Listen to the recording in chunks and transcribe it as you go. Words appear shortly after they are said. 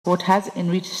Court has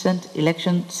in recent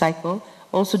election cycle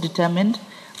also determined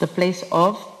the place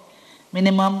of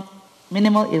minimal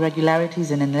irregularities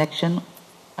in an election,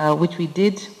 which we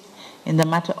did in the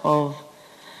matter of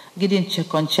Gideon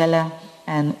Chekonchela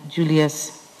and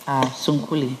Julius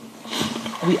Sunkuli.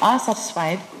 We are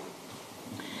satisfied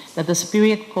that the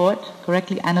Superior Court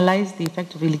correctly analyzed the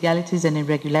effect of illegalities and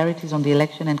irregularities on the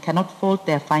election and cannot fault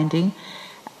their finding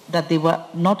that they were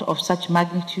not of such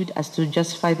magnitude as to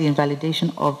justify the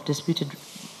invalidation of disputed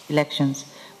elections.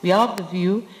 We are of the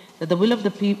view that the will of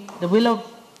the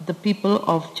people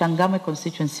of Changamwe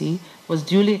constituency was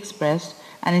duly expressed,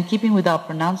 and in keeping with our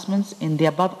pronouncements in the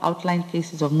above outlined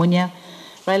cases of Munya,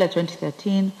 Raila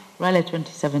 2013, Raila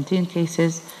 2017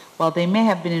 cases, while they may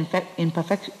have been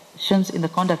imperfections in the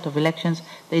conduct of elections,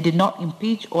 they did not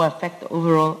impeach or affect the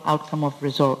overall outcome of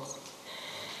results.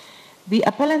 The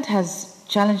appellant has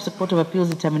challenged the Court of Appeal's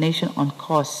determination on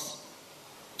costs,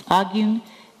 arguing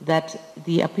that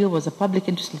the appeal was a public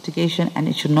interest litigation and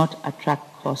it should not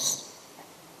attract costs.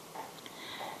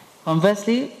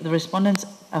 Conversely, the respondents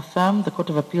affirm the Court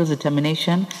of Appeal's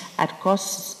determination that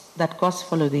costs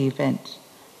follow the event.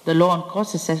 The law on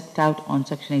costs is set out on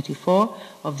Section 84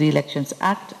 of the Elections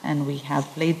Act, and we have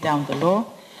laid down the law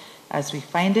as we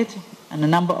find it, and a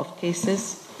number of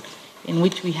cases in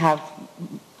which we have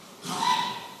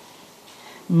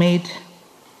made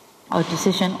our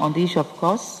decision on the issue of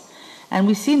costs, and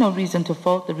we see no reason to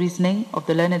fault the reasoning of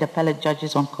the learned appellate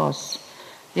judges on costs.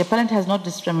 The appellant has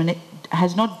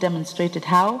not demonstrated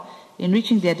how, in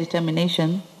reaching their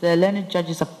determination, the learned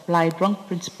judges applied wrong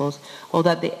principles or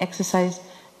that they exercised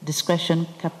discretion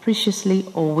capriciously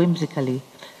or whimsically.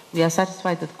 We are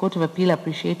satisfied that the Court of Appeal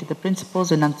appreciated the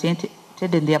principles enunciated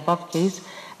in the above case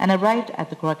and arrived at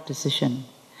the correct decision.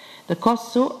 The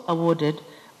costs so awarded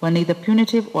were neither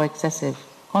punitive or excessive.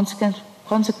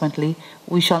 Consequently,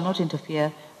 we shall not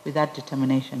interfere with that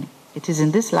determination. It is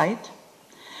in this light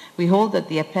we hold that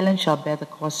the appellant shall bear the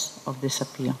costs of this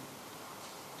appeal.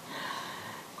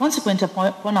 Consequent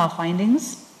upon our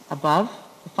findings above,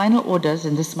 the final orders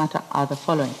in this matter are the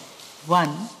following.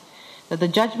 1. That the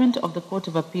judgment of the Court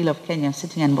of Appeal of Kenya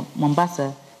sitting in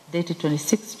Mombasa, dated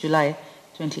 26 July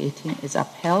 2018, is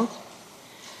upheld.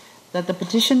 That the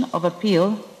petition of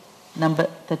appeal number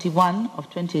 31 of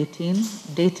 2018,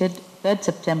 dated 3rd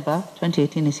September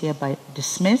 2018, is hereby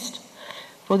dismissed.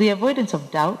 For the avoidance of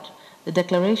doubt, the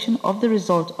declaration of the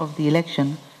result of the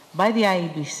election by the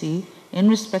IEBC in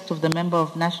respect of the member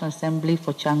of National Assembly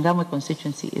for Changamwe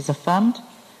constituency is affirmed.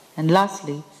 And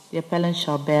lastly, the appellant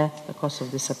shall bear the cost of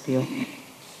this appeal.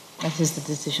 That is the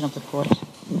decision of the court.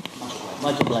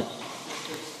 Much obliged.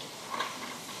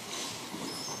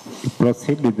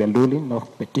 Proceed with the ruling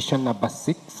of petition number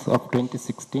 6 of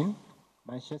 2016.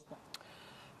 Manchester.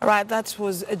 All right, that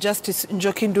was Justice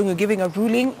Njoki Ndung'u giving a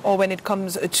ruling, or when it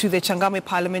comes to the Changamwe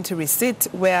parliamentary seat,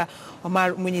 where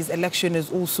Omar Mwinyi's election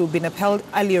has also been upheld.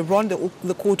 Earlier on,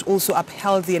 the court also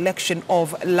upheld the election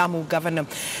of Lamu governor.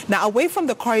 Now, away from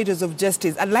the corridors of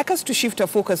justice, I'd like us to shift our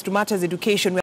focus to matters education.